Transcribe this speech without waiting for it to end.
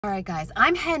All right, guys,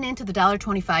 I'm heading into the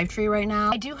 $1.25 tree right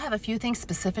now. I do have a few things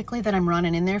specifically that I'm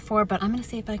running in there for, but I'm gonna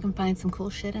see if I can find some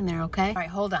cool shit in there, okay? All right,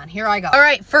 hold on, here I go. All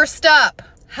right, first up,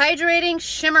 hydrating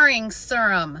shimmering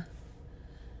serum.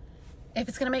 If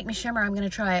it's gonna make me shimmer, I'm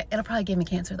gonna try it. It'll probably give me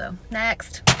cancer though.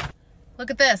 Next, look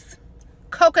at this.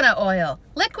 Coconut oil,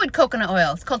 liquid coconut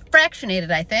oil. It's called fractionated,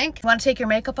 I think. You wanna take your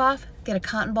makeup off? Get a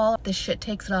cotton ball. This shit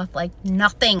takes it off like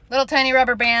nothing. Little tiny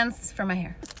rubber bands for my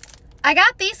hair. I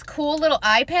got these cool little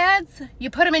eye pads.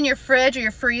 You put them in your fridge or your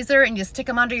freezer and you stick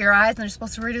them under your eyes and they're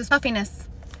supposed to reduce puffiness.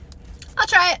 I'll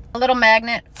try it. A little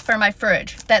magnet for my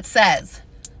fridge that says,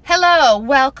 hello,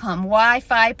 welcome,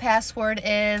 Wi-Fi password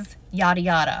is yada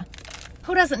yada.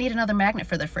 Who doesn't need another magnet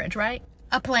for their fridge, right?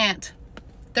 A plant.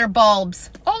 They're bulbs.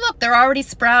 Oh look, they're already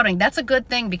sprouting. That's a good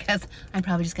thing because I'm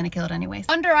probably just gonna kill it anyways.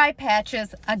 Under eye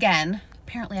patches, again.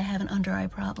 Apparently I have an under eye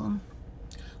problem.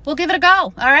 We'll give it a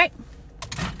go, all right?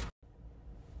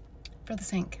 For the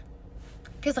sink.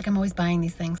 Feels like I'm always buying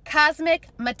these things. Cosmic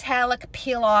Metallic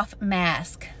Peel Off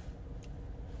Mask.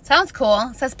 Sounds cool.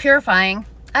 It says purifying.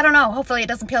 I don't know. Hopefully it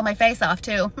doesn't peel my face off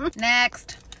too.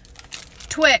 Next.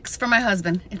 Twix for my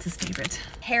husband. It's his favorite.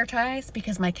 Hair ties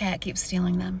because my cat keeps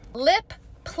stealing them. Lip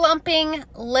plumping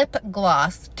lip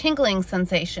gloss. Tingling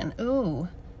sensation. Ooh.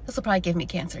 This will probably give me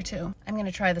cancer too. I'm going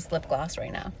to try this lip gloss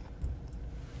right now.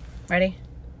 Ready?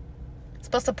 It's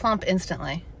supposed to plump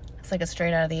instantly. It's like it's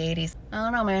straight out of the 80s. I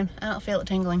don't know, man. I don't feel it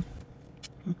tingling.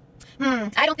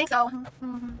 I don't think so.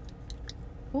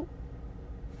 Ooh.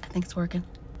 I think it's working.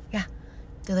 Yeah.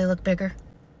 Do they look bigger?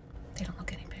 They don't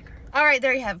look any bigger. All right,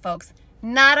 there you have it, folks.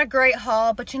 Not a great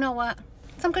haul, but you know what?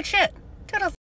 Some good shit. Toodles.